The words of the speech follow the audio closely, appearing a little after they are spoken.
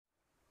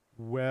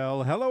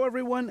Well, hello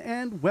everyone,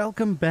 and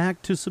welcome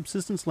back to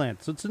Subsistence Land.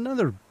 So it's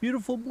another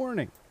beautiful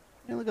morning.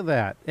 And look at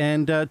that.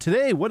 And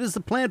today, what is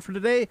the plan for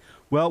today?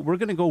 Well, we're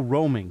gonna go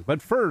roaming.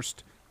 But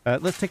first,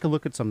 let's take a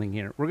look at something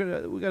here.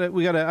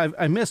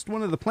 I missed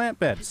one of the plant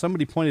beds.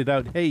 Somebody pointed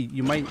out, hey,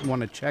 you might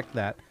want to check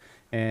that.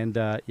 And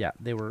yeah,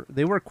 they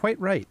were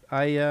quite right.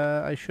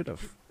 I should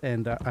have,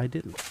 and I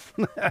didn't.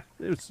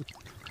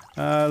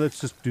 Let's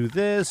just do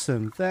this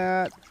and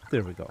that.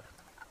 There we go.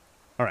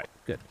 All right,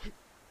 good.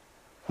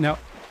 Now,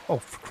 oh,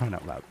 for crying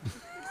out loud.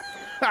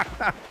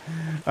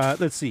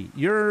 Let's see.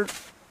 You're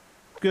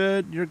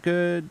good. You're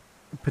good.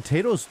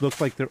 Potatoes look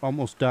like they're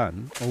almost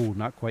done. Oh,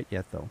 not quite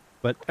yet, though.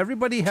 But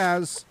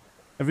everybody's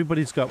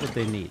got what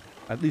they need.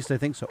 At least I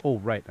think so. Oh,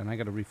 right. And I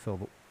got to refill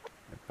the...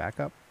 Back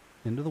up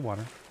into the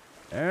water.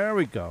 There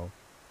we go.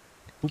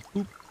 Boop,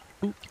 boop,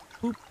 boop,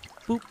 boop,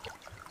 boop.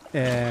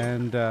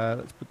 And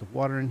let's put the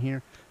water in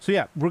here. So,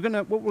 yeah, we're going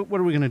to... What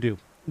are we going to do?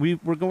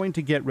 We're going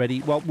to get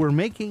ready. Well, we're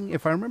making,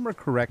 if I remember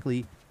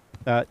correctly...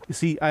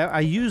 see, I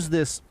use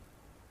this...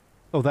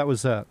 Oh, that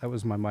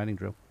was my mining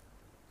drill.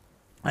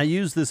 I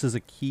use this as a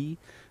key.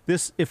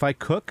 This, if I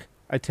cook,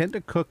 I tend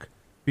to cook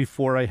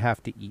before I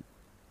have to eat.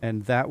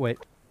 And that way...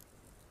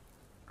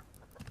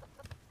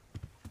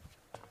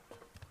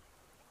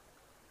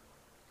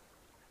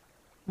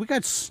 We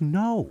got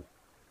snow.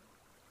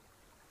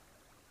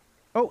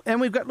 Oh, and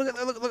we've got... Look.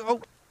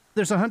 Oh,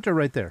 there's a hunter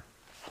right there.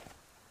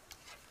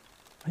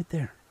 Right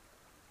there.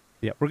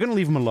 Yeah, we're going to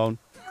leave him alone.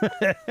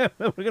 We're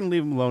going to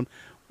leave him alone.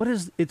 What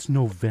is... It's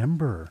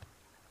November.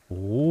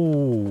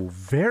 Oh,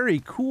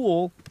 very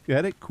cool.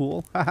 Get it?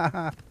 Cool.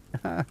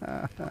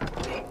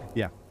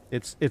 Yeah,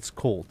 it's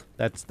cold.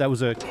 That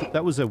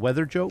was a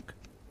weather joke.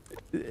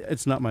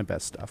 It's not my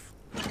best stuff.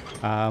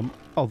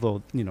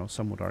 Although, you know,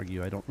 some would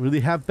argue I don't really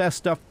have best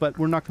stuff, but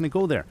we're not going to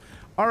go there.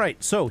 All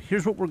right, so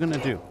here's what we're going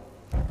to do.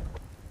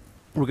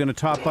 We're going to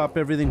top up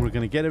everything. We're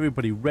going to get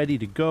everybody ready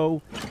to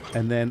go,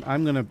 and then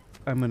I'm going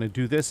to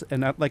do this.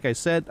 And like I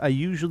said, I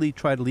usually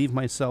try to leave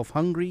myself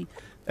hungry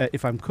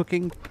if I'm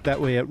cooking.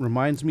 That way, it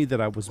reminds me that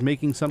I was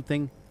making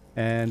something.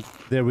 And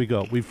there we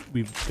go.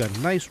 We've got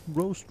nice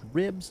roast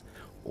ribs.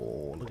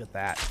 Oh, look at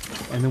that!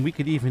 And then we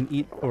could even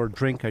eat or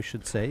drink, I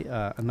should say,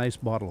 a nice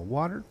bottle of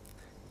water.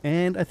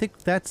 And I think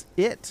that's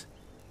it.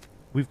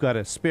 We've got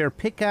a spare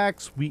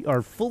pickaxe. We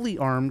are fully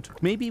armed.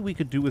 Maybe we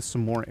could do with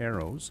some more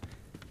arrows.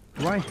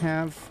 Do I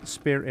have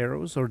spare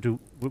arrows, or do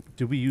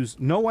we use...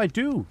 No, I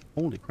do!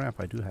 Holy crap,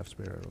 I do have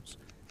spare arrows.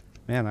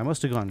 Man, I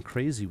must have gone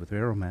crazy with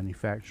arrow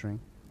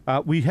manufacturing.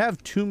 We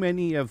have too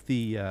many of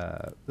the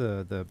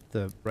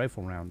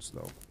rifle rounds,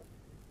 though.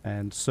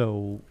 And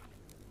so...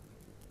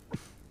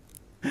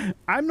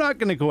 I'm not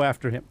going to go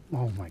after him.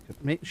 Oh, my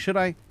God. Should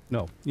I?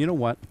 No. You know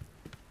what?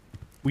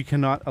 We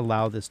cannot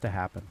allow this to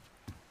happen.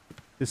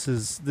 This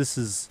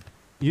is...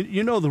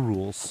 You know the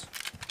rules.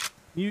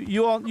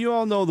 You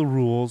all know the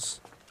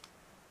rules.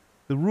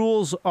 The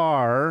rules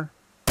are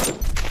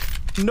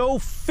no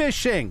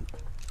fishing,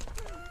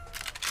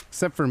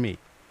 except for me.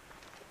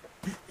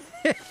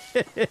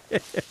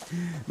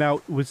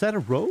 Now, was that a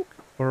rogue,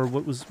 or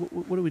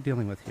what are we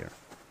dealing with here?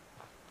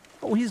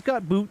 Oh, he's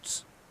got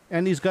boots,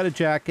 and he's got a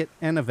jacket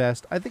and a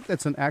vest. I think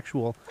that's an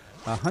actual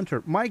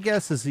hunter. My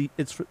guess is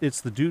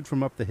it's the dude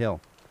from up the hill.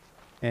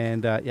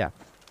 And yeah,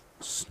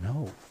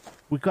 snow.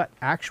 We got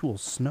actual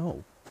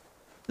snow.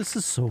 This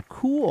is so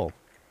cool.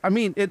 I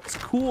mean, it's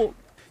cool.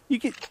 You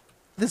get.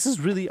 This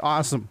is really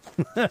awesome.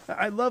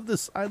 I love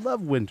this. I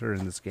love winter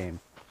in this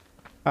game.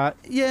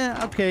 Yeah,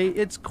 okay,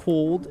 it's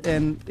cold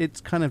and it's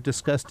kind of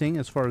disgusting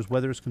as far as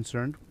weather is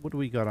concerned. What do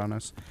we got on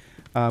us?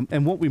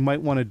 And what we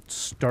might want to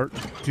start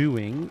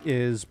doing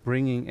is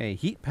bringing a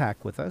heat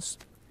pack with us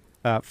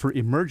for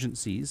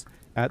emergencies.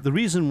 The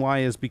reason why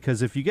is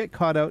because if you get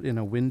caught out in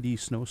a windy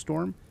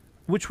snowstorm,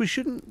 which we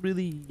shouldn't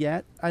really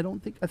yet, I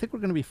think we're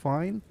going to be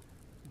fine.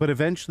 But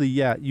eventually,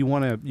 yeah, you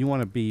want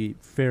to be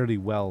fairly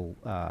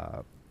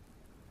well...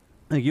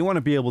 Like you want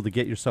to be able to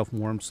get yourself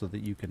warm so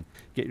that you can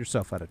get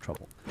yourself out of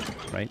trouble,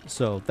 right?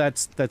 So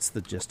that's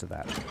the gist of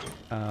that.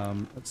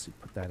 Let's see,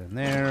 put that in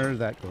there.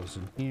 That goes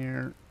in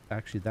here.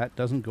 Actually, that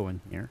doesn't go in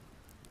here.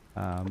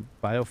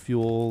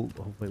 Biofuel.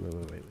 Oh,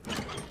 wait.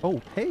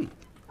 Oh, hey,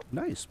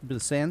 nice. Bit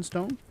of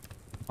sandstone.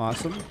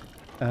 Awesome.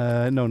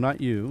 No, not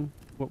you.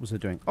 What was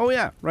it doing? Oh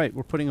yeah, right.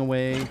 We're putting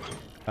away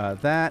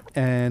that,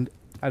 and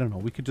I don't know.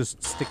 We could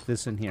just stick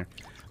this in here.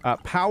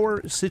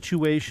 Power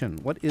situation.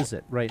 What is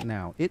it right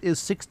now? It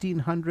is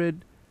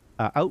 1600.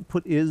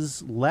 Output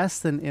is less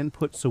than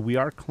input, so we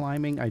are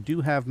climbing. I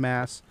do have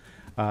mass.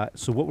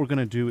 So what we're going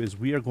to do is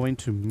we are going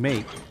to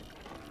make,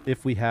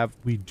 if we have,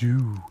 we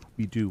do.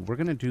 We're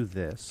going to do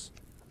this.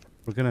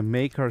 We're going to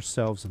make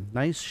ourselves a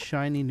nice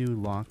shiny new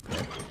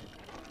lockpick.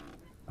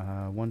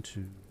 1,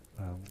 2,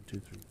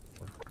 3,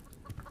 4.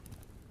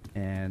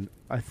 And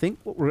I think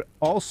what we're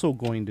also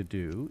going to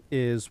do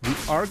is we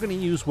are going to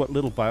use what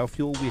little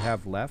biofuel we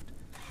have left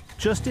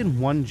just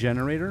in one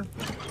generator.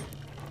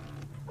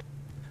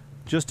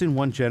 Just in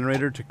one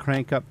generator to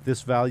crank up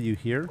this value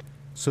here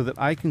so that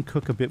I can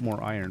cook a bit more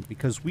iron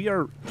because we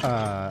are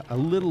a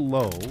little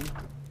low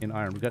in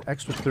iron. We've got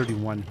extra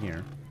 31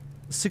 here.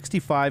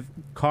 65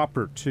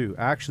 copper, too.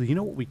 Actually, you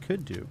know what we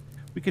could do?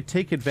 We could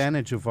take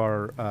advantage of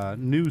our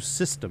new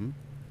system.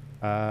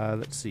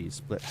 Let's see.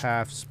 Split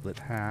half,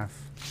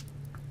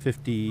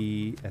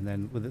 50, and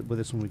then with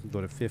this one we can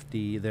go to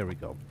 50. There we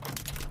go.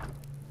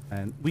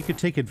 And we could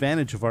take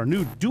advantage of our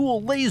new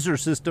dual laser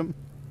system.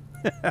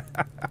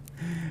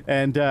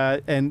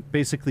 and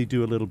basically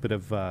do a little bit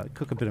of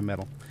cook a bit of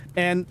metal,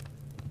 and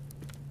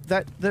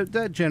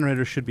that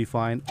generator should be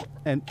fine.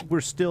 And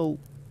we're still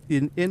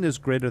in is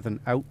greater than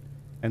out,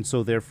 and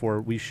so therefore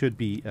we should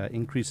be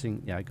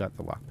increasing. Yeah, I got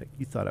the lockpick.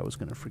 You thought I was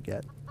going to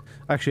forget?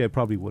 Actually, I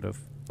probably would have,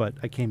 but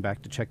I came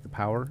back to check the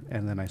power,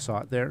 and then I saw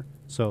it there,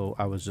 so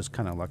I was just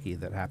kind of lucky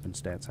that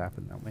happenstance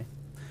happened that way.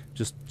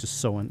 Just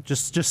saying,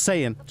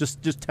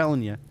 just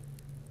telling you.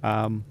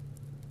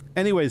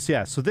 Anyways,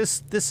 yeah, so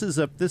this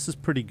is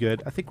pretty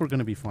good. I think we're going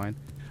to be fine.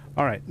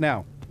 All right,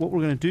 now, what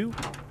we're going to do,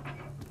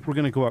 we're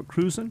going to go out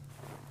cruising.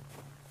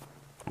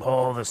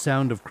 Oh, the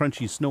sound of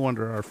crunchy snow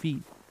under our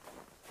feet.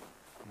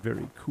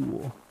 Very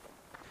cool.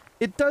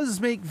 It does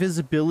make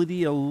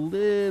visibility a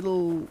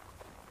little...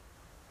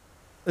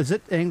 Is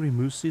it Angry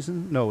Moose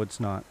season? No, it's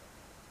not.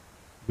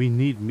 We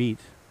need meat.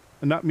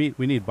 Not meat,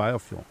 we need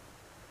biofuel.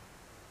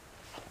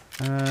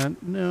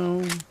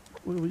 No.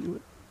 What do we...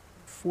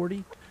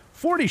 40?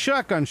 40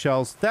 shotgun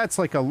shells. That's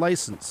like a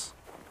license.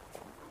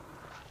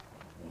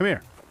 Come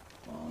here.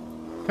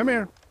 Come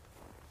here.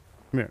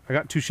 Come here. I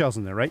got 2 shells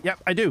in there, right?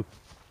 Yep, I do.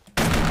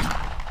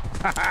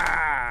 Ha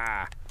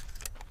ha!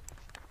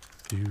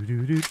 Do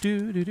do do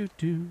do do do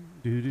do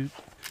do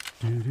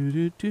do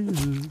do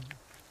do.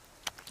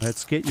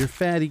 Let's get your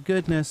fatty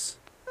goodness.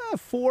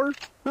 4.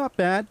 Not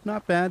bad.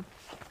 Not bad.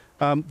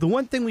 The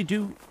one thing we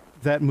do...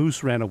 That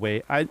moose ran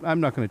away.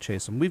 I'm not going to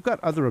chase him. We've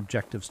got other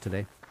objectives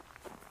today.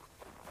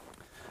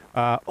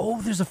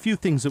 Oh, there's a few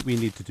things that we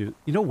need to do.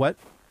 You know what?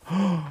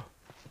 I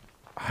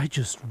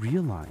just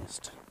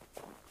realized.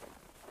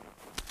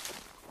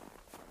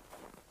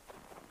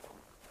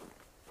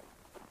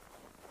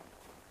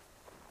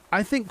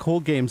 I think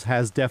Cold Games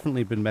has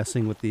definitely been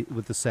messing with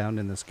the sound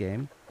in this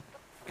game,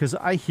 because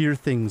I hear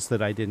things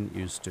that I didn't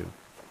used to.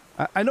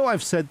 I know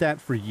I've said that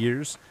for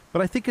years,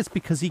 but I think it's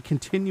because he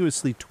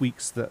continuously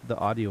tweaks the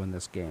audio in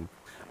this game.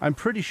 I'm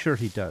pretty sure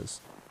he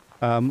does.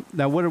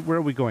 Now, where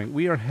are we going?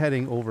 We are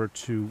heading over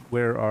to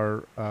where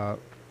our...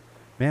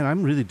 man,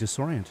 I'm really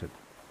disoriented.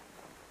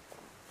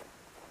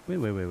 Wait.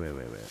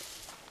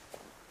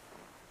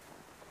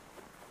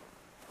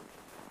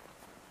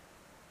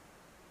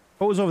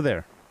 What was over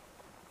there?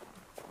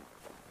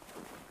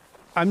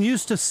 I'm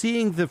used to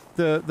seeing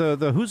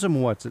the who's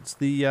and what's. It's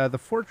the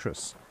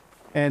fortress.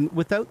 And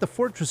without the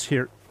fortress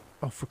here...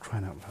 Oh, for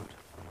crying out loud.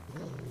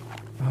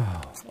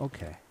 Oh,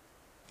 okay.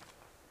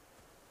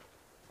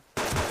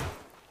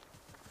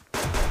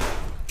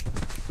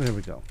 There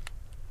we go.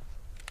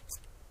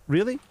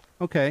 Really?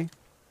 Okay.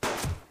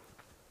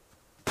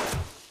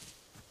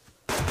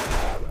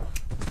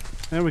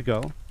 There we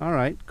go. All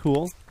right,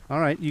 cool.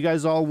 All right, you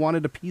guys all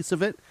wanted a piece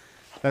of it.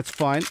 That's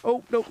fine.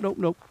 Oh, nope.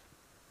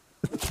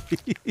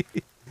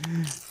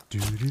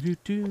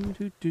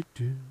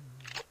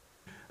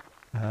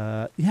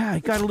 Yeah, I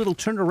got a little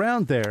turned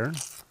around there.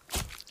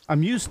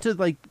 I'm used to,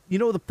 like, you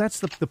know, that's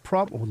the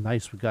problem. Oh,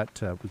 nice. We've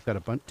got a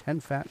bunch, 10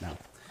 fat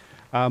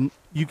now.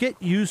 You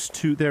get used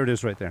to, there it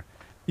is right there.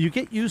 You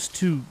get used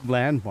to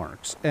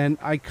landmarks, and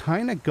I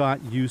kind of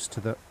got used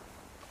to the...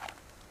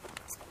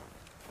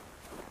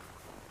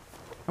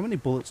 How many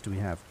bullets do we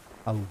have?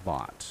 A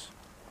lot.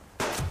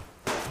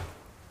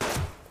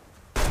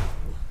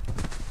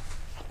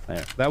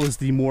 There. That was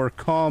the more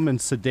calm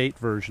and sedate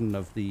version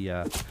of the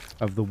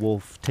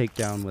wolf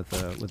takedown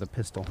with a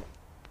pistol.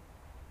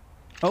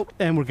 Oh,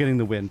 and we're getting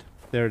the wind.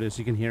 There it is.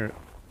 You can hear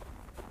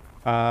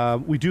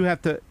it. We do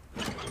have to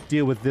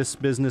deal with this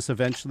business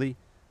eventually.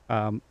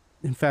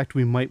 In fact,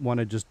 we might want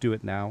to just do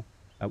it now.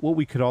 What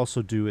we could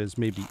also do is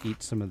maybe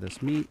eat some of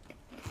this meat.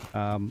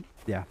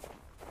 Yeah.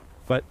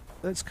 But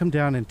let's come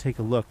down and take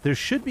a look. There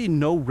should be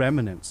no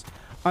remnants.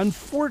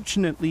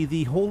 Unfortunately,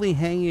 the holy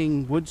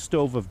hanging wood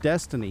stove of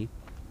destiny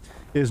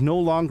is no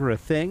longer a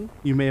thing.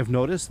 You may have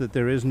noticed that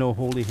there is no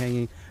holy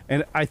hanging.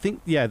 And I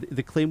think, yeah,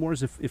 the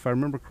claymores, if I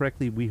remember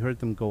correctly, we heard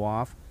them go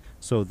off.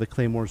 So the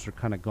claymores are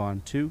kind of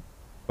gone too.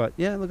 But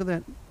yeah, look at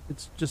that.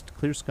 It's just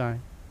clear sky.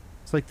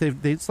 It's like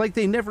it's like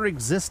they never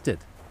existed.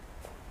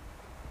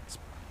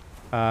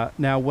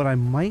 Now, what I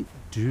might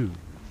do...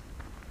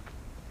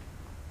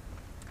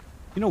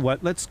 You know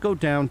what? Let's go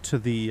down to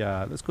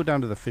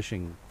the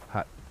fishing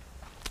hut.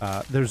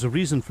 There's a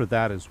reason for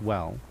that as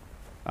well.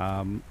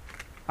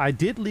 I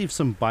did leave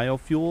some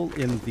biofuel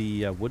in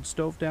the wood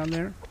stove down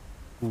there.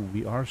 Ooh,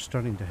 we are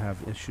starting to have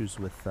issues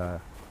with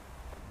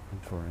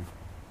inventory.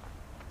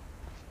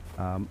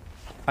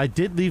 I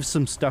did leave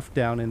some stuff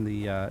down in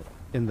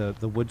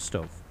the wood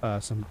stove.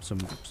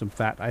 Some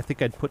fat. I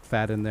think I'd put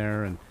fat in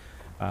there, and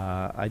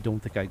I don't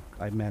think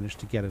I managed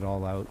to get it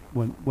all out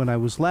when I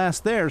was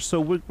last there. So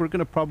we're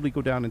gonna probably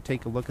go down and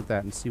take a look at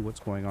that and see what's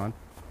going on.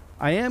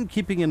 I am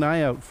keeping an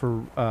eye out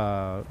for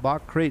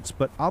locked crates,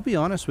 but I'll be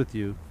honest with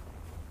you.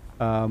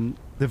 The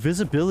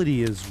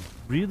visibility is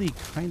really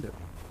kind of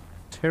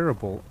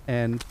terrible,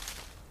 and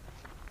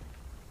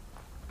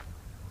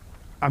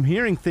I'm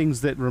hearing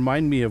things that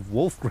remind me of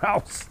wolf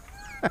growls.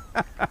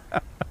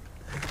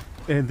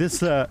 And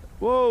this,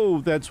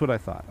 whoa, that's what I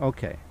thought.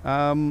 Okay,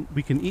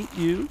 we can eat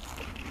you.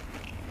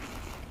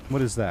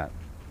 What is that?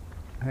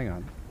 Hang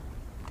on.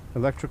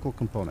 Electrical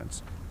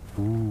components.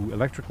 Ooh,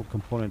 electrical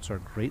components are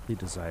greatly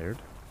desired.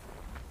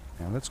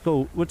 Now let's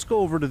go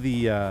over to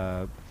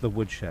the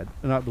woodshed.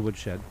 Not the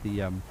woodshed,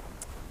 the,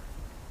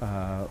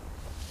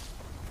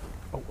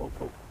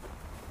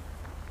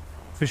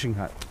 fishing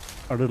hut.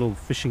 Our little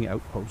fishing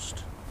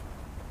outpost.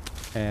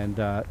 And,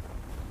 oh,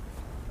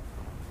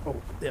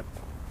 yep.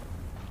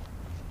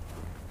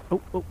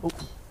 Oh.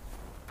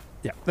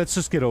 Yeah, let's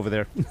just get over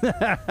there.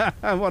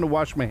 I want to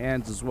wash my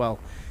hands as well.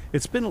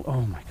 It's been...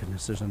 Oh my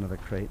goodness, there's another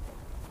crate.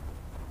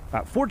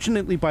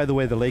 Fortunately, by the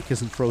way, the lake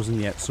isn't frozen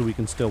yet, so we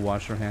can still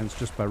wash our hands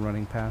just by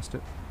running past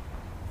it.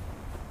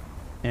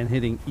 And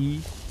hitting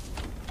E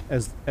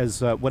as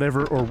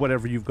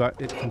whatever you've got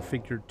it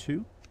configured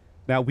to.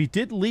 Now, we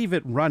did leave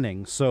it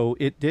running, so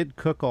it did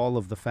cook all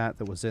of the fat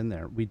that was in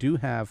there. We do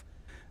have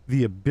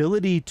the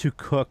ability to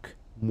cook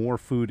more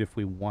food if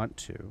we want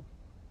to.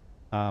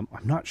 I'm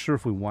not sure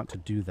if we want to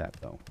do that,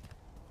 though.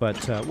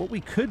 But what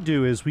we could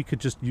do is we could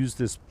just use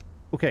this...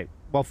 Okay,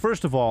 well,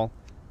 first of all,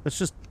 let's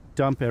just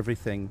dump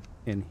everything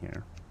in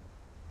here.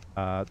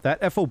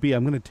 That FOB,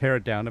 I'm going to tear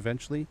it down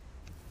eventually.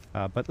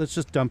 But let's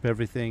just dump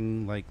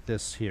everything like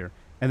this here.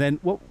 And then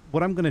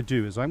what I'm going to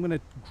do is I'm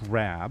going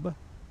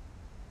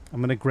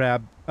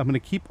to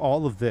keep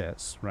all of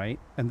this, right?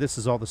 And this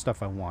is all the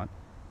stuff I want.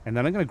 And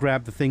then I'm going to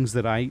grab the things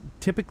that I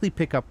typically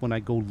pick up when I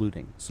go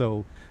looting.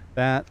 So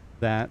that,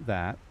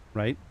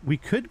 right? We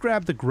could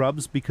grab the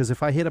grubs, because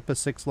if I hit up a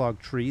 6-log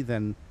tree,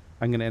 then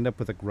I'm going to end up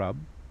with a grub.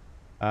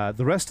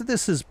 The rest of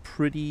this is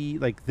pretty,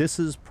 like, this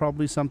is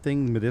probably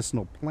something,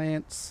 medicinal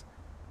plants.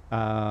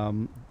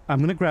 I'm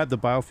going to grab the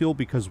biofuel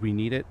because we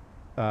need it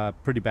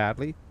pretty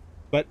badly.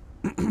 But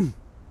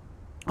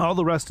all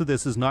the rest of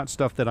this is not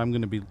stuff that I'm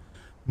going to be,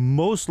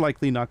 most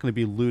likely not going to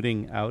be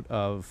looting out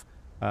of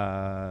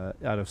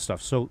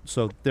stuff. So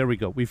there we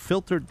go. We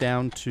filtered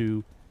down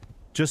to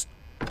just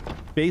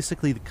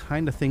basically the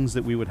kind of things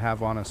that we would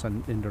have on us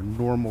under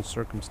normal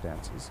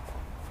circumstances.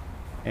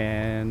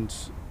 And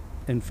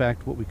in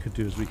fact, what we could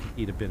do is we could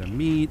eat a bit of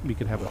meat. We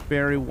could have a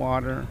berry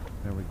water.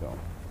 There we go.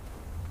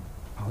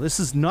 Oh, this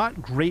is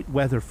not great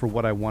weather for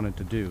what I wanted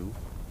to do,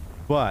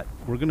 but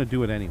we're going to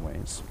do it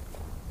anyways.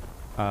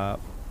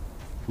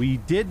 We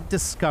did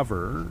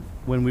discover,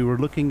 when we were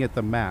looking at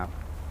the map,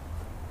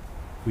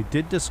 we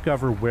did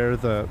discover where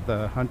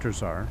the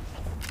hunters are.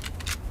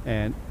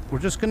 And we're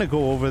just going to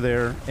go over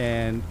there,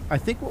 and I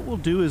think what we'll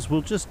do is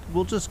we'll just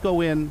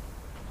go in.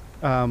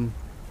 We're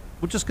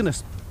just gonna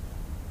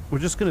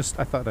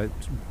I thought I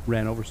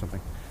ran over something.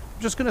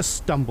 We're just gonna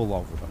stumble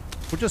over them.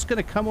 We're just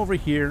gonna come over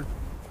here,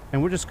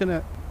 and we're just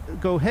gonna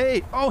go,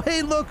 hey, oh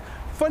hey, look,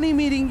 funny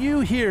meeting you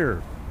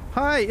here.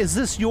 Hi, is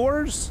this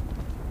yours?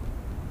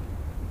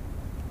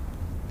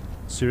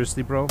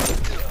 Seriously, bro?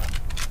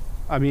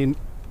 I mean,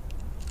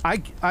 I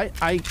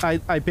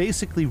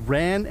basically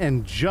ran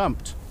and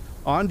jumped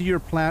onto your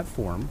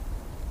platform.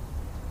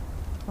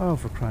 Oh,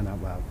 for crying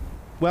out loud.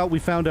 Well, we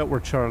found out where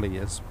Charlie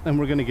is, and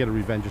we're going to get a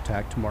revenge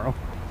attack tomorrow.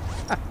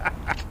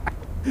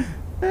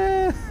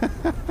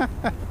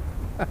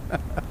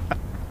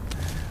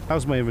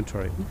 How's my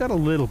inventory? We've got a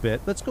little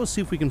bit. Let's go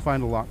see if we can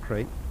find a lock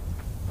crate.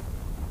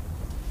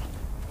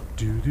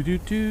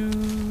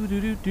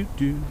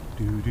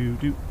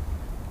 Do-do-do-do-do-do-do-do-do-do.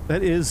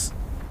 That is...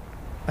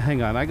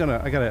 Hang on, I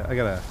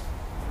gotta...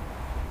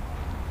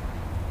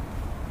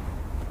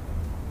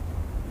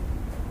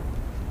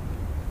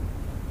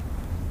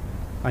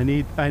 I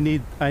need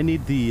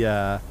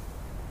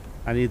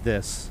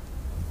this.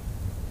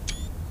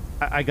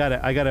 I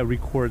gotta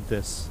record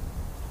this.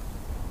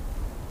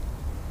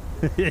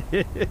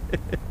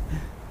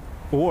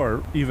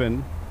 Or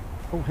even,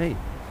 oh hey,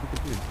 look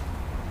at you.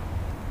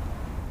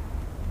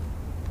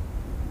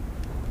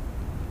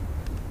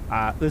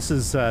 This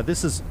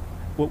is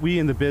what we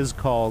in the biz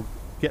call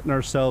getting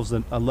ourselves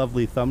a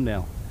lovely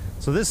thumbnail.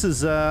 So this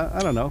is I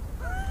don't know,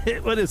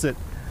 what is it?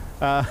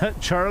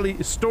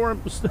 Charlie's Storm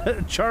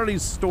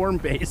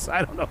Base.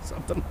 I don't know,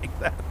 something like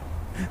that.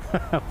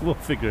 We'll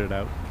figure it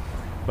out.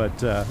 But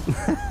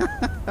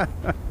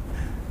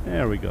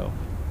there we go.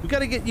 You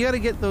gotta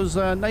get those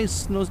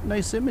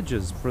nice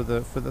images for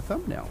the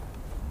thumbnail.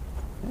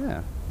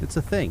 Yeah, it's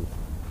a thing.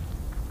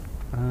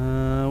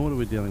 What are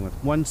we dealing with?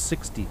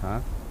 160, huh?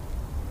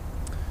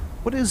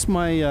 What is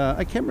my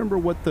I can't remember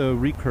what the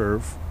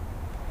recurve.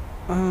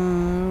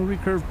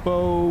 Recurve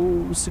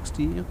bow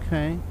 60.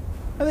 Okay.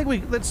 I think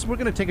we're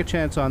gonna take a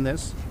chance on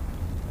this.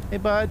 Hey,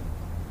 bud.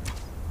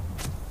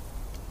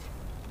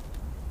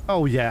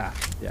 Oh yeah.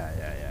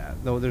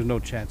 No, there's no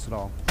chance at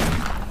all.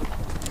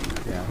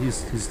 Yeah,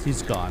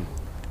 he's gone.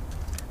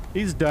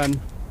 He's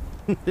done.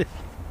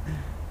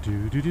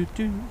 Do.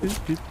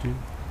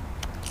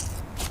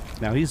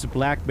 Now, he's a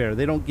black bear.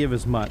 They don't give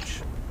as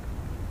much,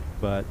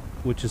 but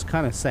which is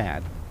kind of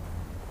sad.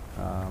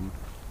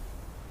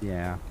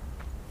 Yeah.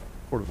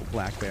 Poor little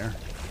black bear.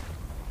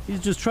 He's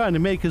just trying to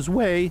make his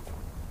way.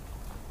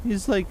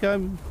 He's like,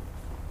 oh,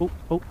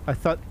 I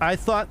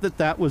thought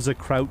that was a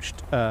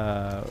crouched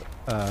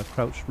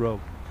rogue.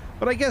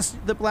 But I guess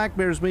the black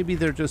bears, maybe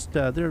they're just,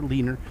 they're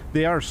leaner.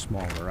 They are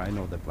smaller. I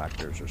know that black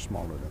bears are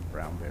smaller than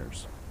brown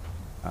bears.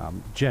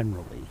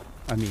 Generally.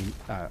 I mean,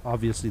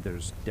 obviously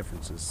there's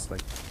differences.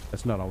 Like,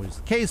 that's not always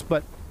the case,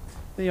 but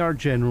they are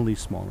generally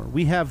smaller.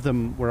 We have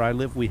them, where I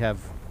live, we have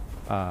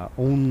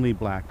only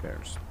black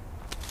bears.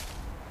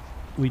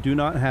 We do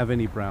not have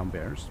any brown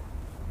bears,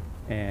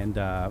 and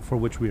for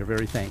which we are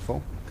very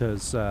thankful,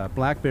 because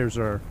black bears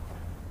are...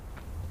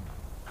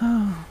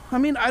 I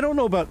mean, I don't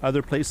know about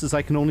other places.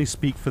 I can only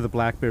speak for the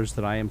black bears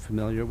that I am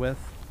familiar with,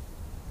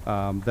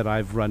 that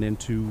I've run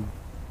into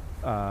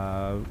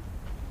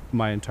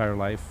my entire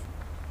life,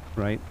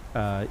 right?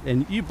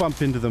 And you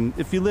bump into them.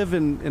 If you live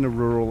in a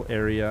rural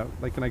area,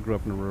 like when I grew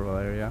up in a rural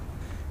area,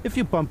 if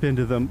you bump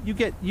into them, you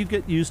get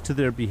used to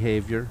their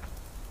behavior,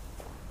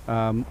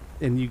 and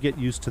you get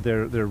used to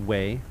their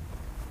way.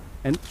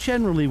 And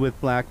generally with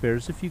black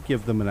bears, if you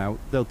give them an out,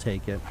 they'll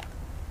take it,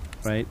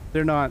 right?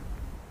 They're not,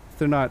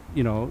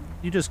 you know,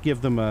 you just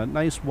give them a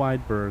nice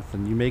wide berth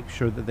and you make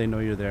sure that they know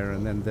you're there,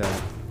 and then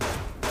they'll...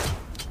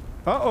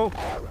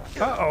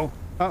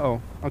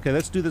 Uh-oh. Okay,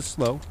 let's do this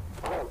slow.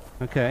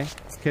 Okay,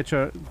 catch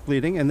our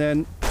bleeding, and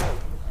then...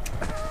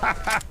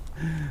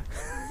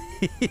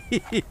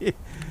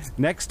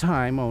 Next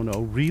time, oh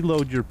no,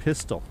 reload your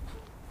pistol.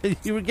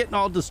 You were getting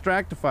all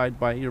distractified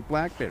by your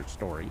black bear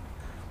story.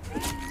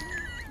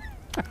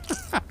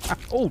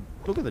 Oh,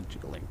 look at the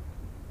jiggling.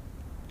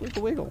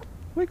 Wiggle, wiggle.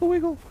 Wiggle,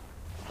 wiggle.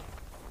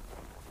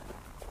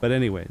 But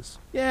anyways,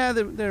 yeah,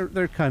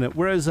 they're kind of...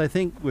 Whereas I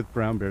think with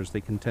brown bears,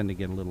 they can tend to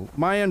get a little...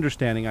 My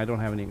understanding, I don't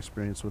have any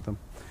experience with them,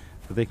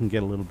 but they can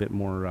get a little bit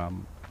more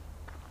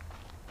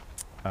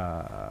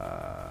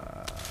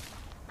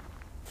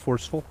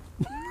forceful.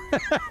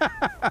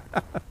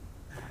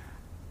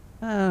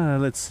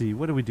 Let's see.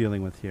 What are we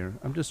dealing with here?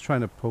 I'm just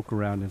trying to poke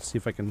around and see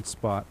if I can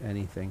spot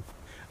anything.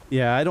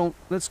 Yeah, I don't...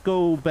 Let's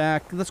go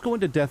back. Let's go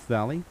into Death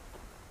Valley.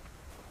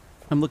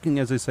 I'm looking,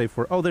 as I say,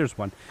 for... Oh, there's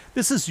one.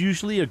 This is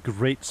usually a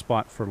great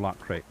spot for lock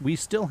crate. We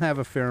still have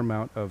a fair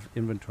amount of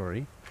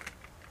inventory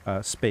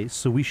space,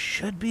 so we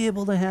should be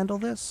able to handle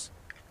this.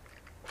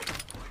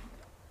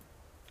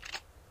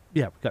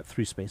 Yeah, we've got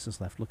 3 spaces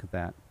left. Look at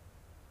that.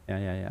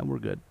 Yeah. We're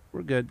good.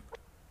 We're good.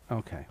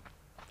 Okay.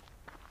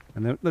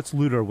 And then let's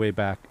loot our way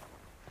back.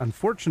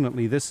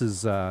 Unfortunately, this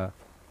is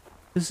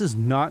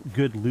not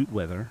good loot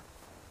weather.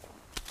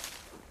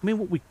 I mean,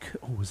 what we could...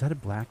 Oh, was that a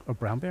black or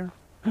brown bear?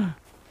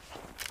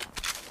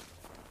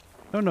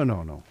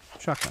 No.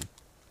 Shotgun.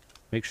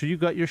 Make sure you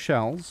got your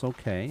shells.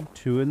 Okay.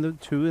 Two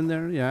in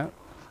there. Yeah.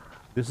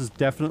 This is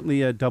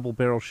definitely a double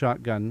barrel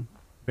shotgun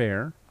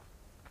bear.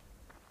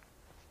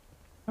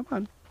 Come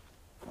on.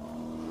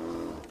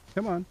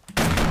 Come on.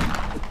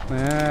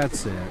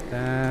 That's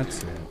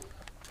it.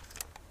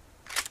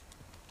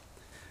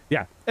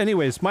 Yeah.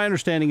 Anyways, my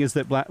understanding is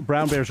that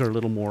brown bears are a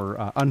little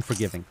more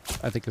unforgiving,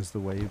 I think is the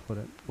way you put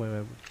it.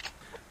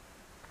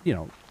 You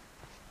know,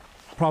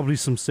 probably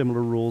some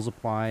similar rules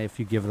apply. If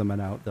you give them an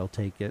out, they'll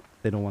take it.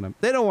 They don't want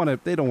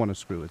to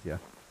screw with you.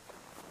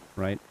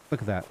 Right?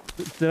 Look at that.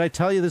 Did I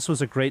tell you this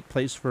was a great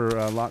place for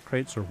lock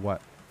crates or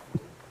what?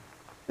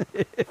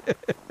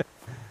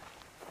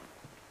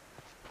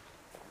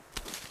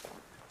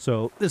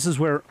 So this is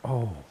where...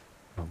 Oh,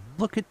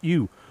 look at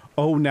you.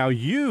 Oh, now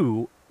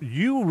you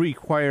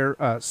require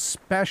a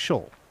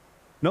special...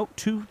 Nope,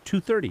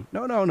 230.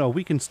 No.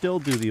 We can still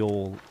do the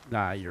old...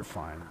 Nah, you're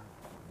fine.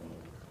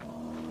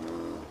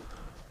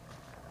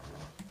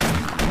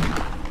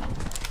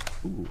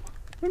 Ooh.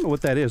 I don't know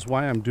what that is,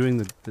 why I'm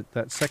doing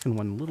that second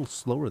one a little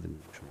slower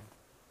than usual.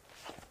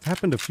 It's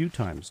happened a few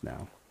times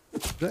now.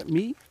 Is that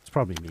me? It's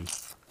probably me.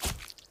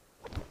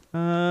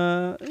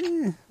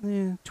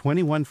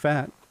 21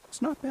 fat.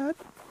 It's not bad.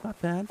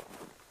 Not bad.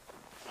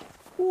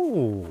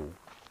 Ooh.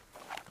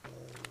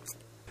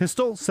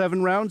 Pistol,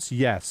 7 rounds?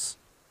 Yes.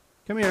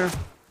 Come here.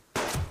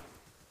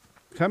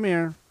 Come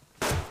here.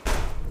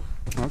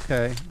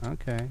 Okay.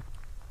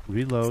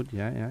 Reload.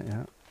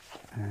 Yeah.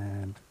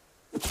 And...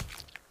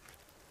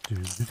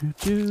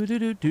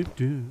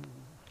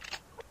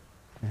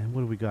 And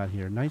what do we got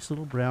here? Nice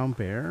little brown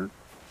bear.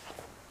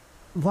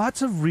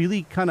 Lots of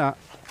really kind of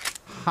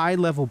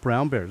high-level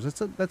brown bears.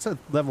 That's a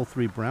level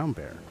 3 brown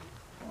bear.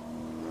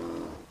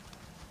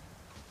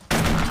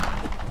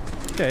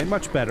 Okay,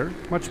 much better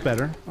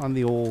on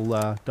the old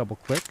double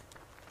click.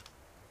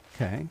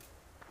 Okay.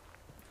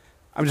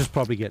 I'm just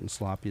probably getting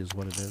sloppy is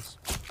what it is.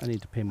 I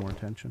need to pay more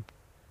attention.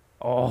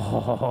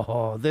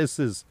 Oh, this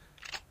is...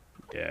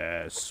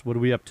 Yes. What are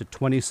we up to?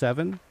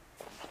 27?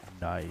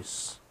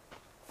 Nice.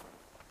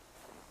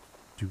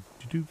 Of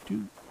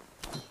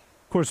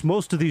course,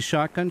 most of these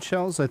shotgun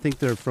shells, I think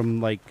they're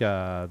from, like,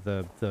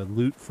 the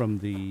loot from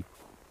the...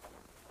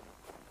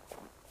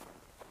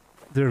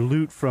 their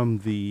loot from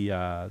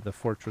the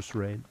fortress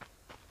raid.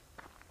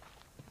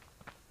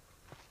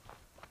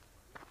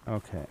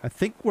 Okay, I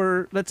think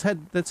we're let's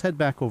head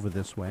back over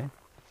this way.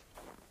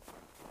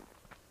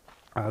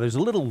 There's a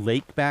little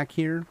lake back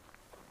here,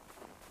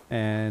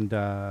 and wait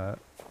a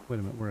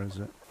minute, where is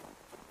it?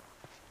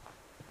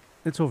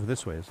 It's over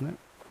this way, isn't it?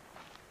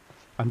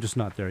 I'm just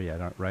not there yet,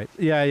 right?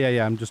 Yeah.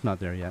 I'm just not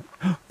there yet.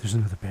 There's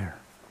another bear.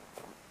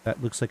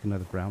 That looks like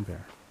another brown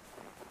bear.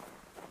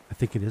 I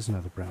think it is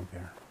another brown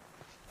bear.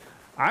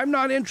 I'm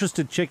not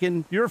interested,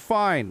 chicken. You're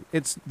fine.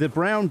 It's the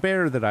brown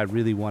bear that I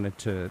really wanted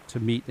to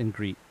meet and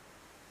greet.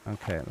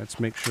 Okay, let's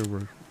make sure we're...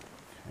 Okay,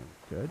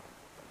 good.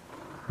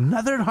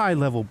 Another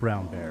high-level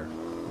brown bear.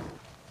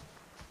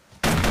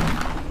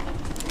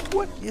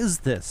 What is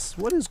this?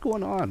 What is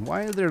going on?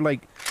 Why are there,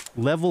 like,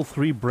 level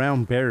 3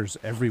 brown bears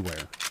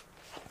everywhere?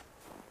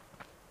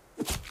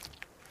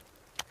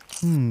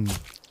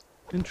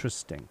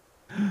 Interesting.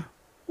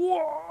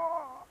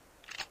 Whoa!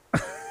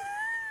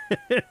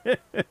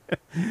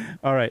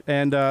 All right,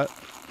 and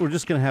we're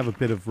just going to have a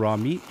bit of raw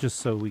meat just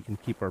so we can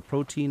keep our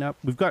protein up.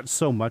 We've got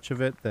so much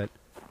of it that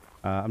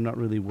I'm not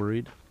really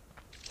worried.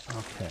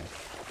 Okay.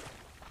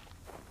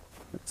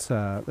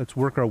 Let's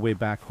work our way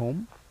back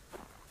home.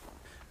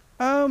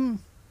 I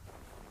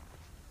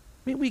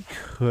mean, we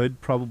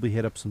could probably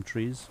hit up some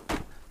trees.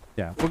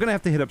 Yeah, we're going to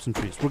have to hit up some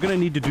trees. We're going to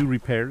need to do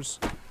repairs,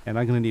 and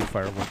I'm going to need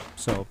firewood.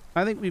 So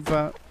I think we've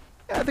done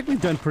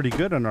pretty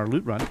good on our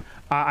loot run.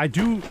 I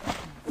do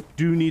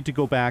need to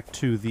go back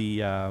to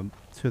the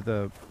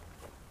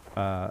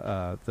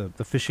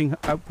fishing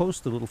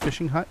outpost, the little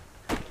fishing hut,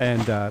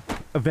 and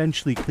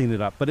eventually clean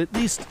it up. But at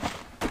least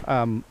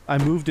I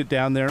moved it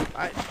down there.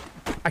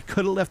 I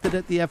could have left it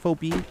at the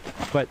FOB,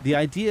 but the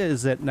idea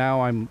is that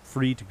now I'm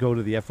free to go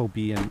to the FOB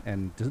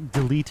and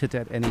delete it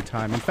at any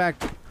time. In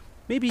fact,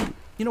 maybe,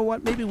 you know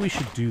what? Maybe we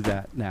should do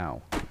that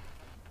now.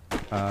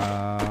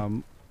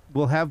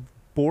 We'll have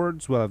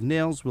boards, we'll have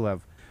nails, we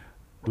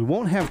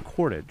won't have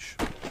cordage.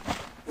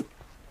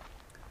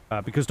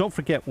 Because don't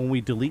forget, when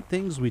we delete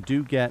things, we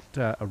do get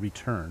a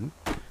return.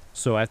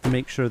 So I have to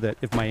make sure that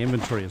if my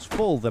inventory is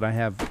full, that I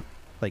have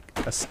like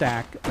a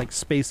stack, like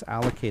space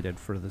allocated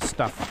for the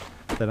stuff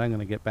that I'm going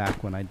to get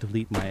back when I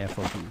delete my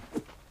FOB.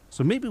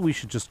 So maybe we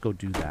should just go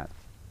do that.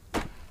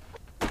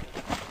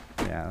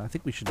 Yeah, I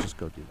think we should just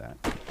go do that.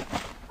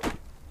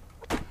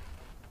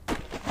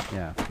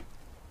 Yeah.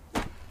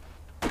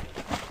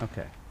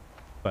 Okay.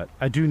 But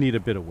I do need a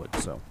bit of wood,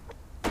 so...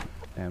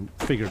 And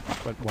figured,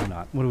 but why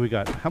not? What do we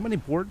got? How many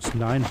boards?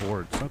 9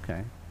 boards.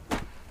 Okay.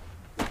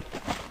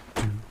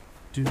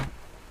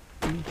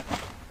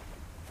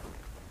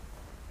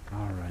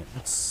 Alright,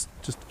 let's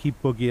just keep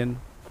boogieing.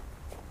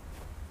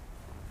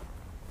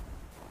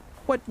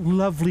 What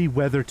lovely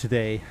weather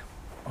today.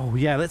 Oh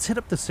yeah, let's hit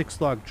up the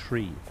 6-log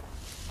tree.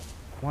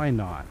 Why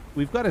not?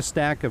 We've got a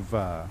stack of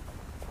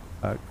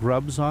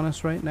grubs on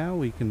us right now.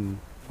 We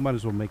might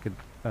as well make it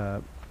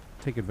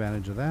take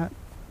advantage of that.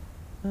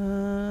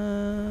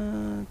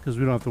 Because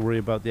we don't have to worry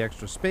about the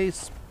extra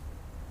space.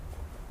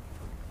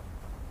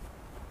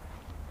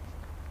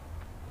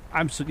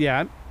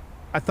 Yeah,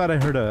 I thought I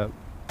heard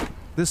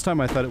this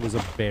time I thought it was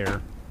a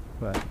bear,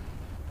 but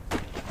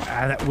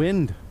that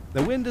wind.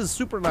 The wind is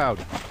super loud.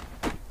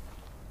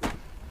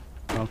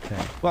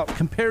 Okay. Well,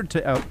 compared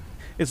to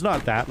it's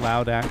not that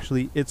loud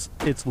actually. It's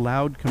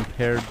loud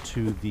compared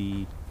to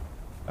the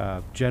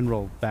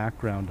general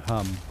background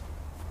hum.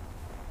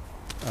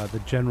 The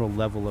general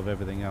level of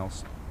everything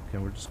else. Okay,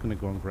 we're just gonna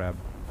go and grab.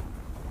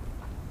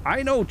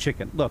 I know,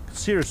 chicken. Look,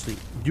 seriously,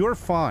 you're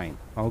fine.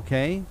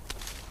 Okay.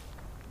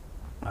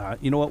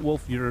 You know what,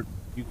 Wolf? You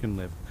can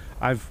live.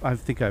 I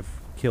think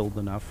I've killed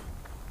enough.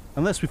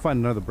 Unless we find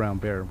another brown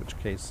bear, in which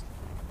case,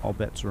 all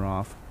bets are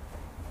off.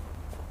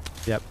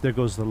 Yep, there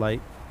goes the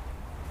light.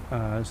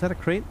 Is that a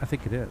crate? I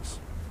think it is.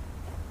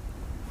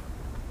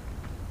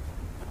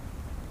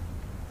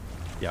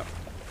 Yep.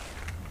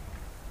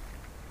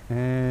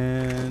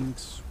 And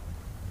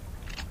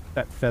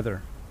that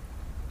feather.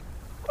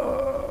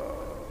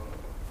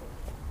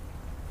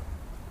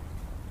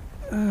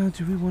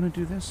 Do we want to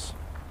do this?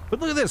 But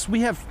look at this.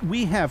 We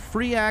have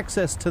free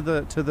access to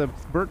the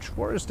birch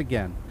forest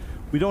again.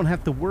 We don't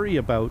have to worry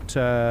about.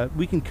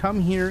 We can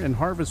come here and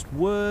harvest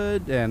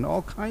wood and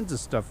all kinds of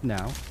stuff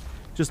now,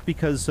 just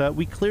because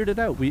we cleared it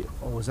out.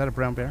 Oh, is that a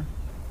brown bear?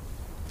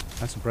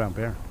 That's a brown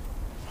bear.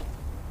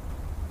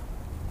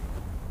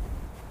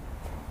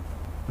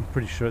 I'm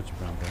pretty sure it's a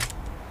brown bear.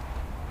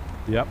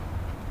 Yep.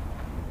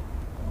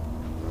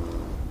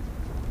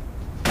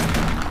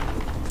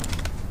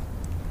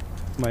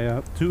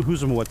 My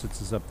who's and what's it's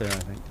is up there, I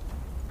think.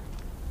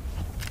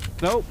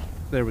 Nope.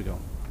 There we go.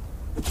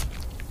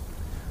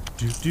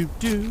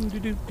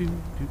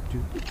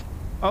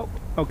 Oh,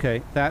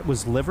 okay. That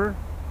was liver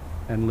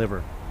and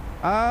liver.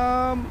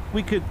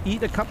 We could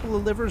eat a couple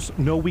of livers.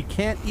 No, we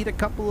can't eat a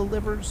couple of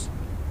livers.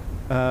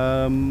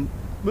 Oh,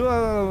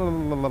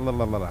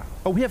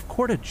 we have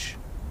cordage.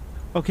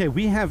 Okay,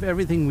 we have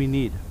everything we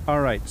need.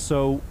 All right,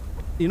 so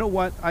you know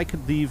what? I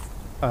could leave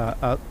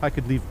a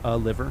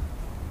liver.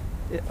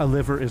 a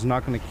liver is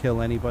not going to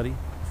kill anybody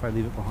if I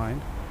leave it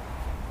behind.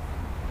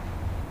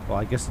 Well,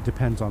 I guess it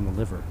depends on the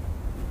liver.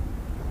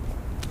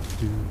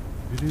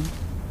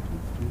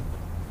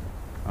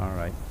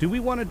 Alright. Do we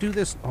want to do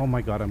this? Oh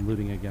my god, I'm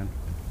looting again.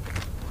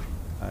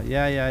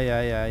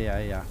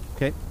 Yeah.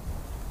 Okay.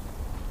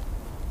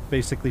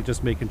 Basically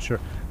just making sure.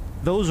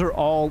 Those are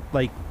all,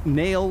 like,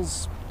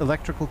 nails,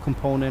 electrical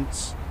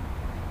components.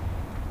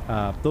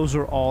 Those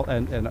are all,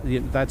 and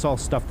that's all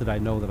stuff that I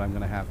know that I'm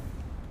going to have.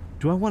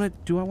 Do I want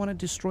to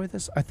destroy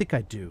this? I think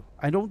I do.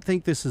 I don't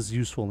think this is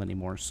useful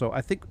anymore. So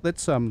I think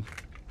let's no,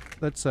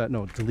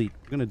 delete.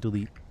 I'm going to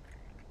delete.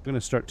 I'm going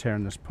to start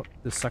tearing this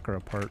sucker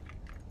apart.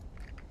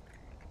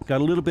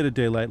 Got a little bit of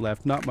daylight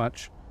left, not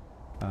much.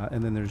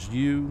 And then there's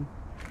you.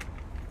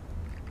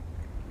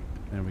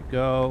 There we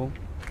go.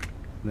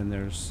 And then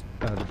there's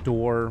the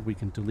door. We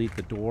can delete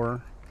the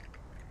door.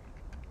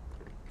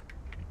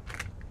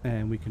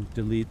 And we can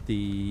delete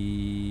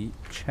the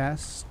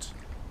chest.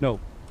 No.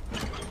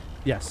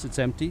 Yes, it's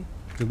empty.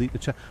 Delete the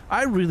chest.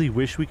 I really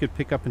wish we could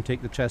pick up and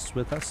take the chests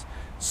with us.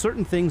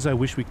 Certain things I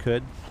wish we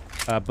could.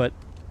 But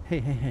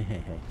hey.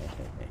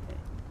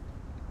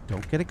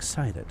 Don't get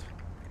excited.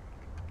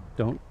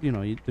 Don't, you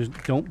know,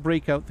 don't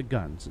break out the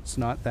guns. It's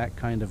not that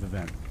kind of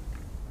event.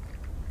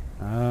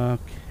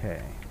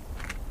 Okay.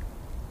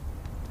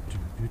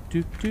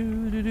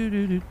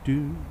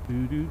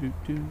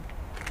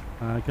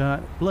 I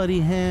got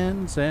bloody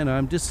hands and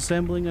I'm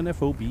disassembling an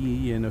FOB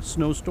in a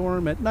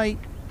snowstorm at night.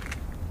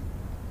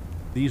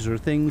 These are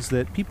things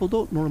that people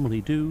don't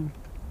normally do.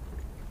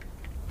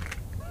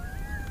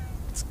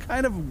 It's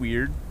kind of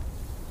weird.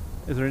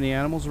 Is there any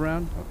animals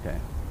around? Okay.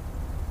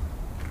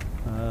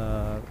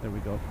 There we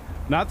go.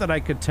 Not that I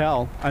could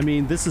tell. I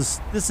mean, this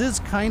is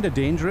kind of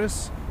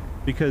dangerous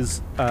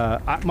because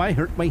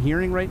my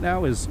hearing right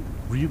now is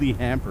really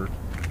hampered.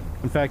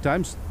 In fact,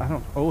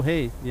 oh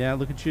hey, yeah,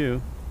 look at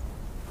you.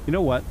 You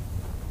know what?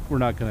 We're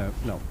not gonna,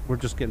 no, we're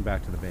just getting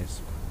back to the base.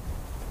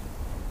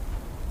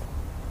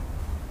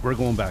 We're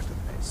going back to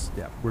the base.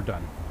 Yeah, we're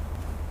done.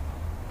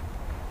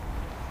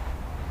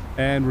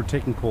 And we're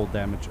taking cold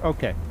damage.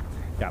 Okay.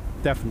 Yeah,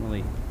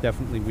 definitely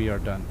we are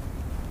done.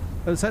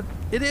 Is that,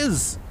 it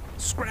is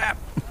scrap.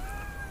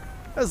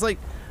 I was like,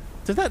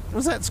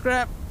 was that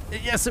scrap?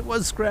 Yes, it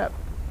was scrap.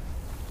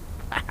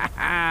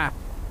 I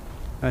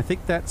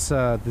think that's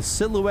the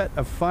silhouette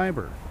of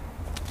fiber.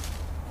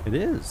 It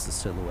is the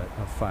silhouette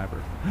of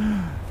fiber.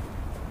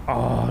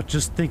 Oh,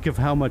 just think of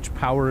how much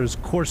power is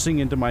coursing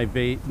into my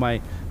base.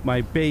 I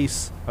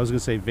was gonna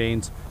say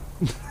veins.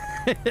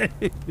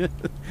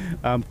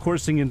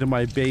 Coursing into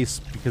my base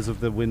because of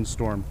the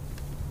windstorm.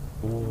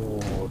 Oh,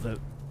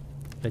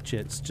 bet you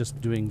it's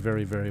just doing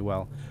very, very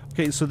well.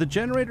 Okay, so the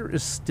generator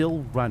is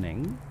still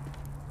running.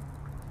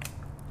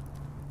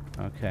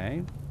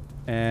 Okay,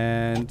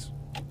 and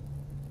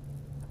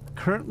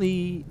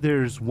currently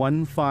there's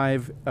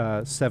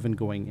 157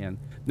 going in.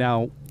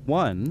 Now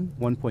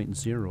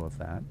 1.0 of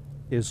that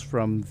is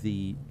from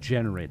the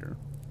generator.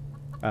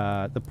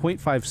 The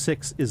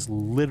 0.56 is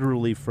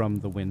literally from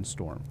the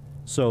windstorm.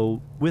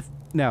 So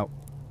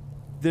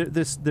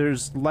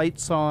there's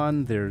lights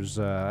on, there's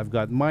I've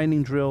got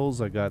mining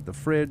drills, I got the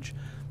fridge,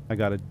 I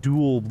got a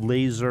dual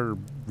laser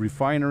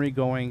refinery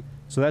going.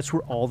 So that's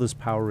where all this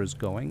power is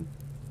going.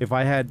 If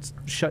I had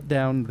shut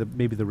down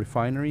maybe the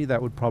refinery,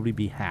 that would probably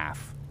be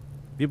half.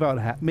 Be about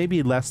half,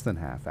 maybe less than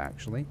half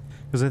actually.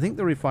 Because I think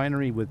the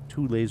refinery with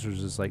 2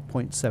 lasers is like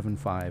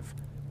 0.75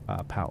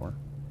 power.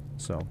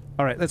 So,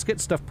 alright, let's get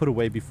stuff put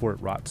away before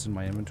it rots in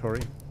my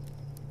inventory.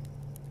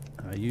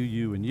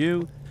 You, and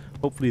you.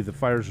 Hopefully the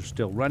fires are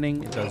still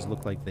running. It does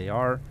look like they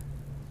are.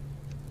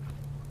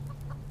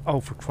 Oh,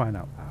 for crying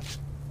out loud.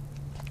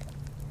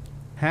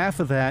 Half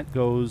of that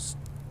goes...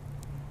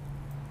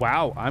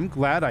 Wow, I'm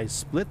glad I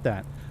split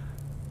that.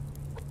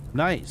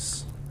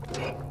 Nice.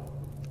 There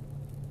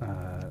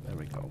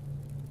we go.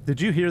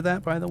 Did you hear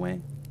that, by the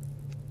way?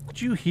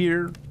 Did you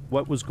hear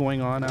what was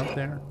going on out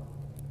there?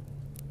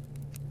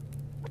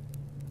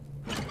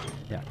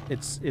 Yeah,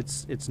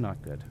 it's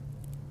not good.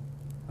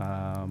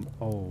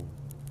 Oh.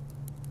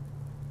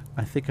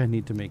 I think I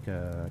need to make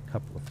a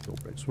couple of fuel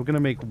bricks. We're gonna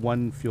make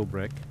 1 fuel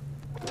brick,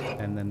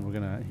 and then we're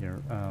gonna,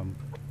 here, can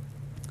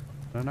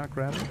I not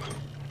grab it?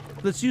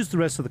 Let's use the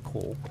rest of the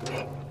coal.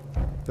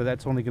 So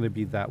that's only gonna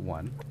be that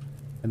one.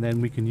 And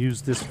then we can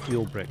use this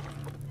fuel brick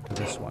for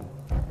this one.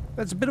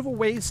 That's a bit of a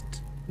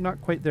waste.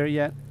 Not quite there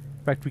yet.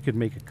 In fact, we could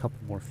make a couple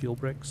more fuel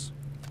bricks.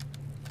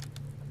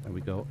 There we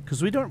go.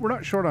 Because we're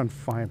not short on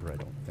fiber, I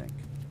don't think.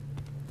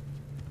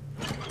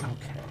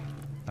 Okay.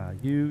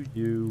 You,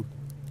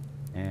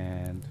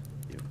 and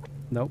you.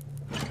 Nope.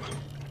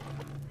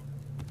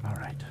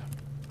 Alright.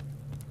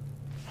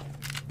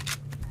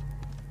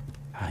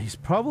 He's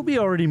probably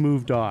already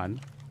moved on,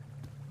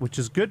 which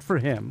is good for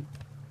him.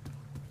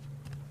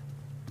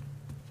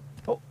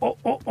 Oh.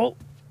 Oh,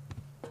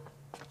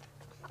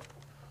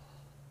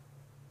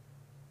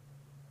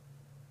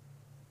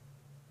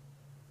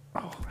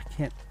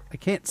 I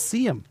can't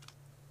see him.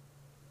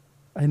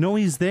 I know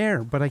he's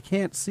there, but I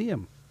can't see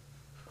him.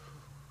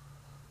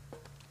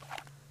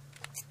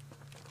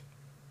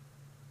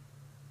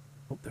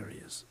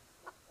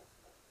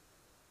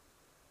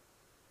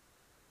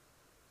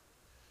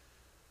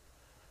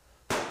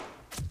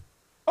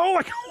 Oh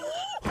my god!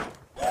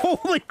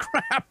 Holy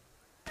crap!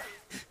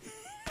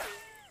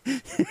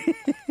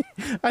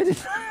 I did.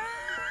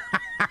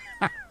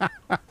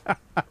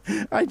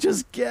 I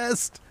just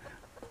guessed.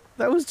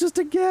 That was just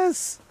a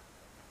guess.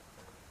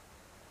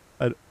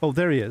 Oh,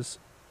 there he is.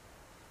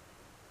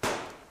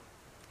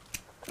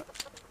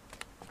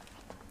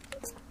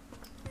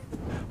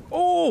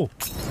 Oh!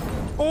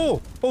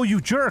 Oh! Oh,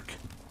 you jerk!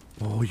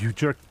 Oh, you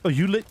jerk. Oh,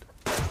 you lit.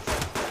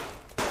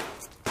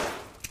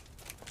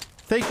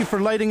 Thank you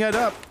for lighting it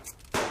up.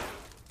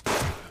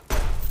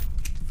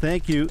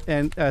 Thank you,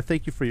 and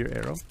thank you for your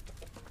arrow.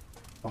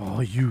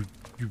 Oh, you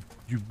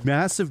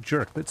massive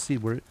jerk. Let's see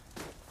where...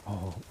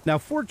 Oh, now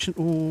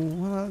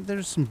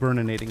there's some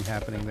burninating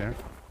happening there.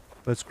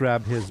 Let's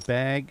grab his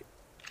bag.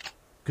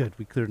 Good,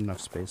 we cleared enough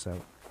space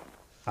out.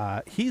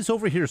 He's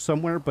over here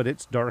somewhere, but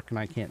it's dark and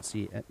I can't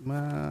see it.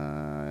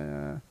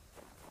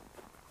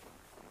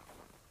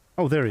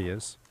 Oh, there he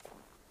is.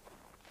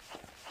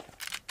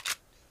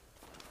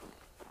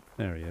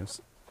 There he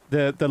is.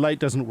 The light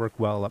doesn't work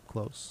well up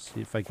close.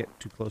 See, if I get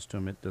too close to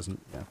him, it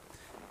doesn't... Yeah.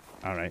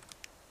 All right.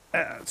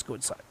 Let's go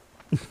inside.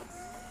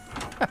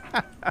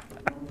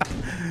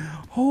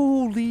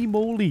 Holy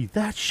moly.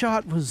 That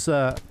shot was...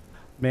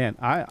 Man,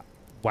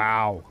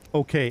 Wow.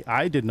 Okay,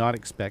 I did not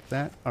expect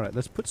that. All right,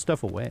 let's put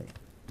stuff away.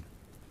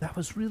 That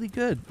was really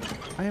good.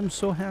 I am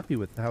so happy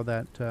with how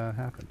that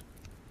happened.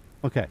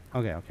 Okay.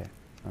 All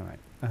right.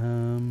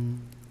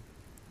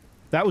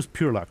 That was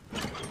pure luck,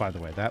 by the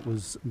way. That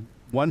was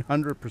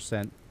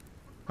 100%.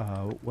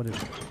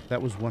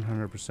 That was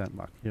 100%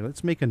 luck. Here,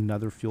 let's make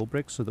another fuel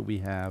brick so that we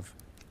have...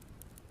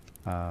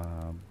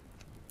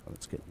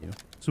 let's get you.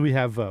 So we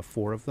have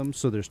 4 of them,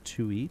 so there's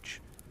 2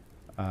 each.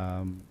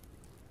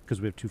 Because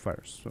we have 2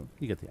 fires, so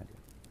you get the idea.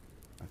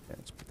 Okay,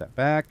 let's put that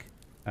back.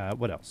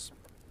 What else?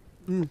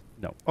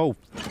 No. Oh,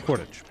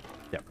 cordage.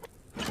 Yep.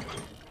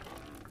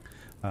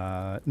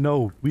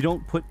 No, we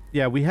don't put...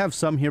 Yeah, we have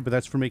some here, but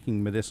that's for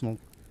making medicinal,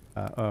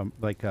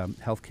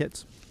 health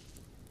kits.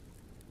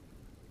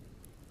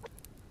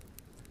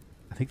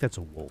 I think that's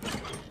a wolf.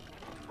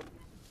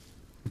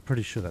 I'm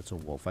pretty sure that's a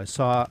wolf. I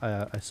saw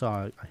a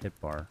hit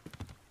bar.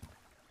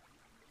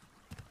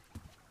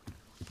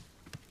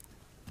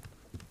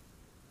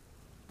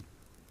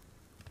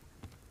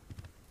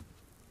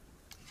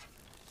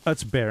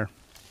 That's a bear.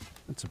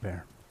 That's a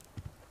bear.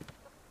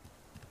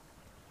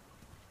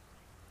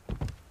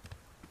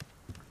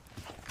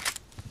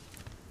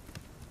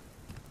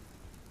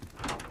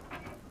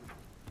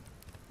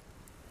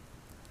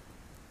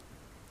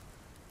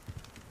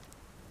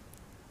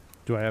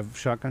 Do I have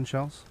shotgun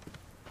shells?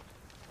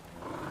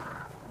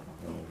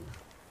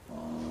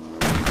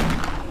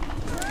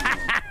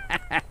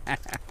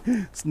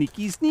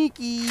 Sneaky,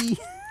 sneaky.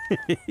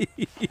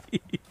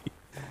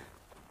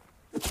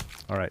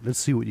 All right, let's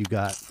see what you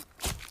got.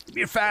 Give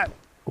me your fat.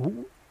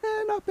 Oh,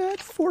 not bad.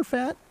 4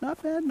 fat.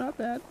 Not bad, not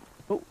bad.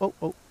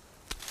 Oh.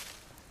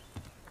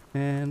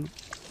 And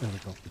there we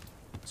go.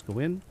 Let's go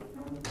in.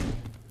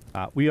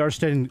 We are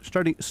starting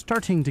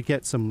to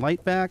get some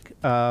light back.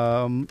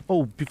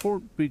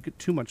 Before we get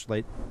too much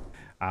light,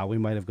 we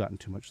might have gotten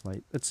too much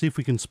light. Let's see if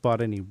we can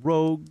spot any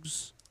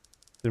rogues.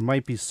 There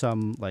might be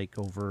some like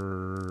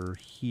over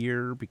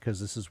here because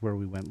this is where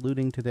we went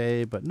looting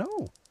today. But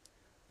no,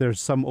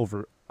 there's some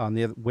over on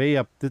the other way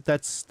up.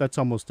 That's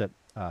almost at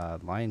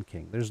Lion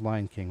King. There's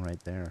Lion King right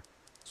there.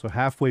 So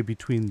halfway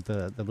between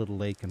the little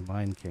lake and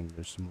Lion King,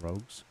 there's some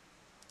rogues.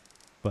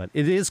 But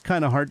it is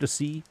kind of hard to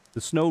see.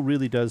 The snow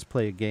really does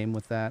play a game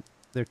with that.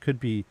 There could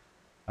be...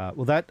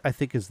 well, that, I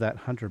think, is that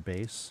hunter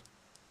base.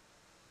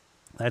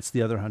 That's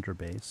the other hunter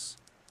base.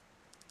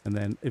 And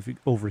then, if you,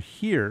 over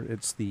here,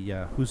 it's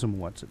the who's and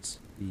what's. It's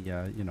the,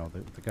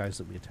 the guys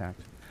that we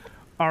attacked.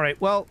 All right,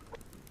 well...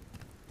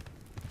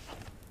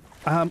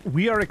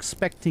 we are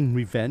expecting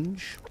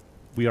revenge.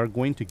 We are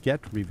going to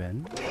get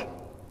revenge.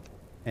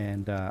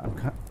 And,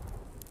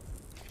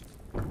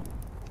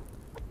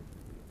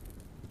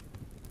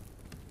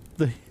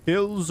 the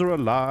hills are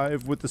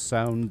alive with the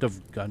sound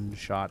of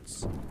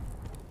gunshots.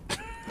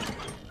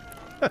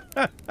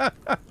 Yeah,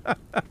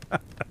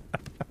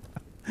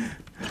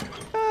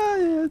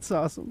 it's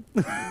awesome.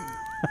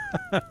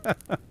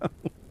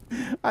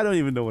 I don't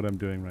even know what I'm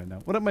doing right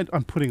now. What am I?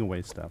 I'm putting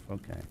away stuff.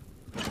 Okay.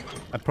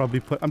 I'm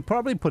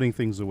probably putting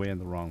things away in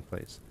the wrong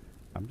place.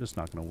 I'm just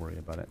not going to worry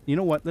about it. You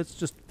know what? Let's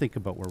just think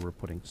about where we're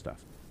putting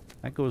stuff.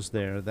 That goes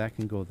there. That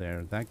can go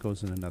there. That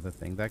goes in another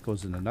thing. That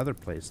goes in another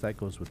place. That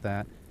goes with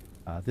that.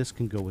 This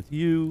can go with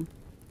you.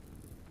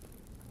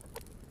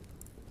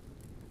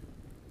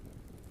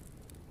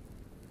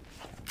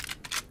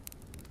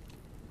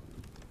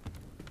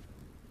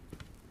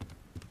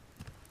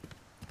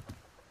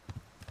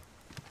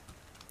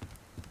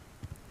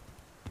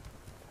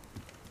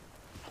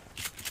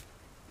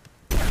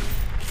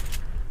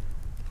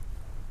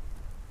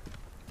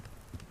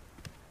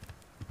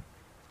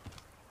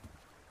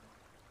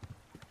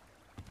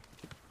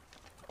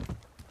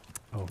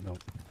 Oh, no.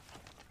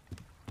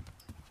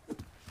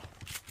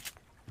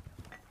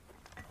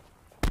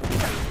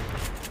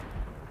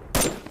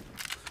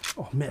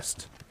 Oh,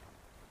 missed.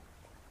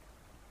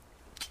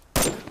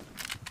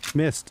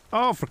 Missed.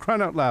 Oh, for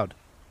crying out loud.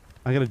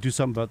 I gotta do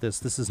something about this.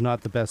 This is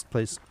not the best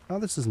place. Oh,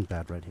 this isn't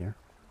bad right here.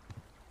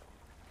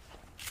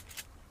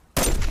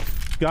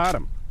 Got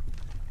him.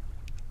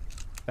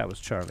 That was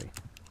Charlie.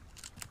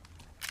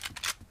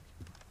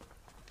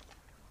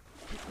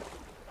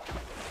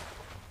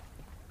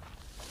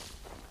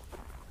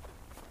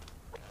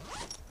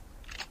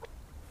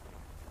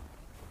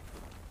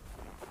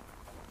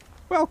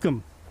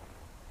 Welcome.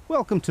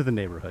 Welcome to the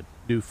neighborhood,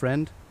 new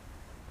friend.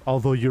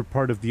 Although you're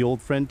part of the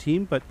old friend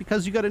team, but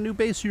because you got a new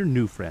base, you're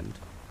new friend.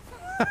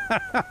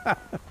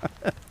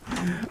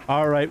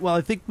 All right. Well,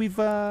 I think we've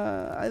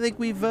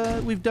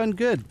done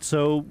good.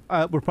 So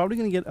we're probably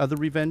going to get other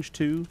revenge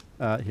too.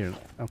 Here.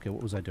 Okay.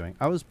 What was I doing?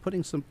 I was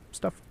putting some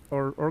stuff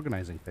or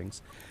organizing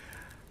things.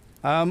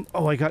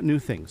 Oh, I got new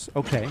things.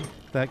 Okay.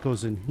 That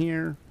goes in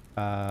here.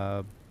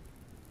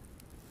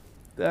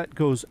 That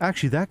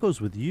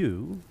goes with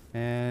you,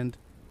 and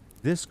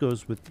this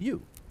goes with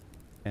you,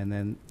 and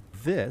then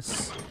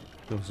this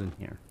goes in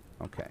here.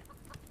 Okay.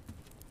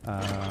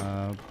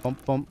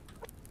 Bump, bump.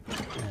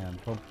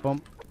 And bump,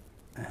 bump.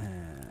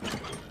 And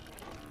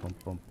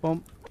bump, bump,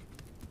 bump.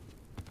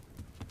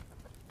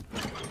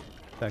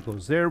 That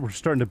goes there. We're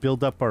starting to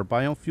build up our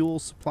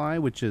biofuel supply,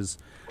 which is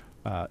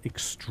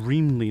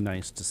extremely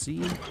nice to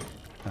see.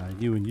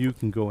 You and you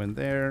can go in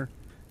there.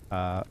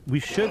 We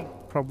should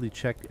probably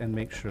check and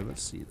make sure.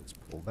 Let's see. Let's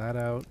pull that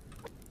out.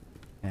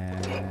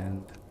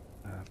 And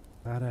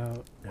that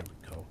out. There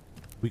we go.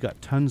 We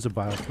got tons of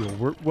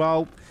biofuel.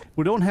 Well,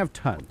 we don't have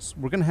tons.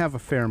 We're going to have a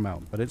fair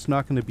amount, but it's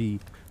not going to be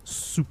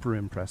super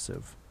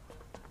impressive.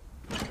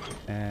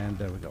 And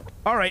there we go.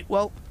 All right,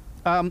 well,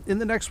 in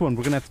the next one,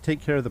 we're going to have to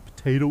take care of the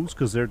potatoes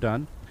because they're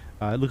done.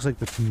 It looks like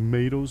the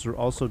tomatoes are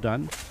also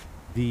done.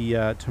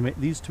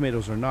 These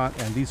tomatoes are not,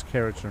 and these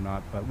carrots are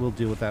not, but we'll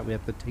deal with that. We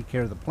have to take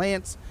care of the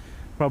plants,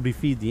 probably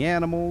feed the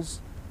animals.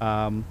 What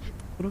are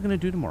we going to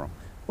do tomorrow?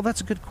 Well,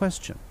 that's a good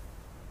question.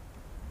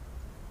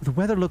 The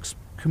weather looks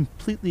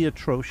completely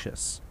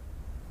atrocious.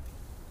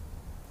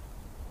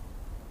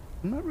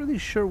 I'm not really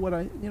sure what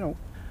I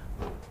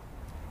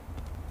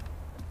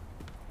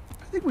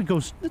think we go,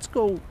 let's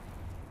go,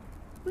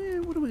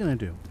 what are we going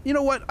to do? You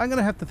know what? I'm going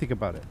to have to think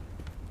about it.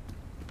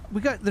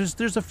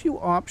 There's a few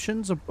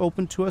options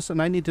open to us, and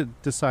I need to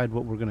decide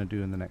what we're going to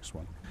do in the next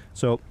one.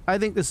 So I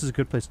think this is a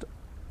good place to...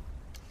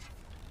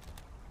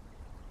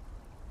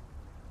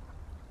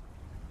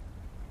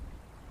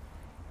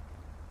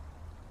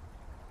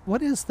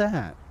 What is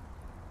that?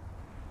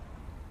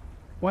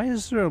 Why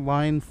is there a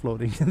line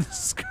floating in the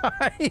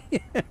sky?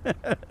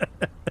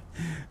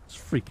 It's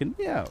freaking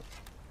me out.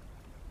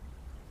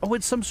 Oh,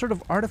 it's some sort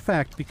of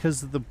artifact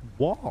because of the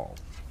wall.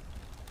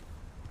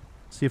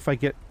 See if I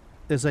get...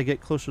 As I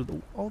get closer to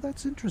the... Oh,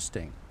 that's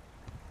interesting.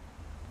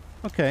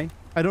 Okay.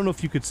 I don't know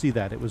if you could see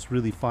that. It was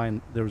really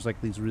fine. There was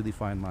like these really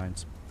fine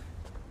lines.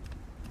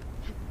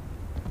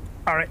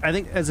 All right. I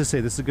think, as I say,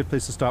 this is a good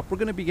place to stop. We're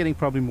going to be getting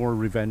probably more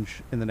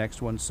revenge in the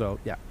next one. So,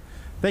 yeah.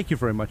 Thank you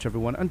very much,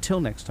 everyone. Until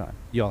next time,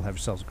 you all have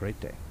yourselves a great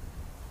day.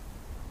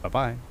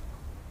 Bye-bye.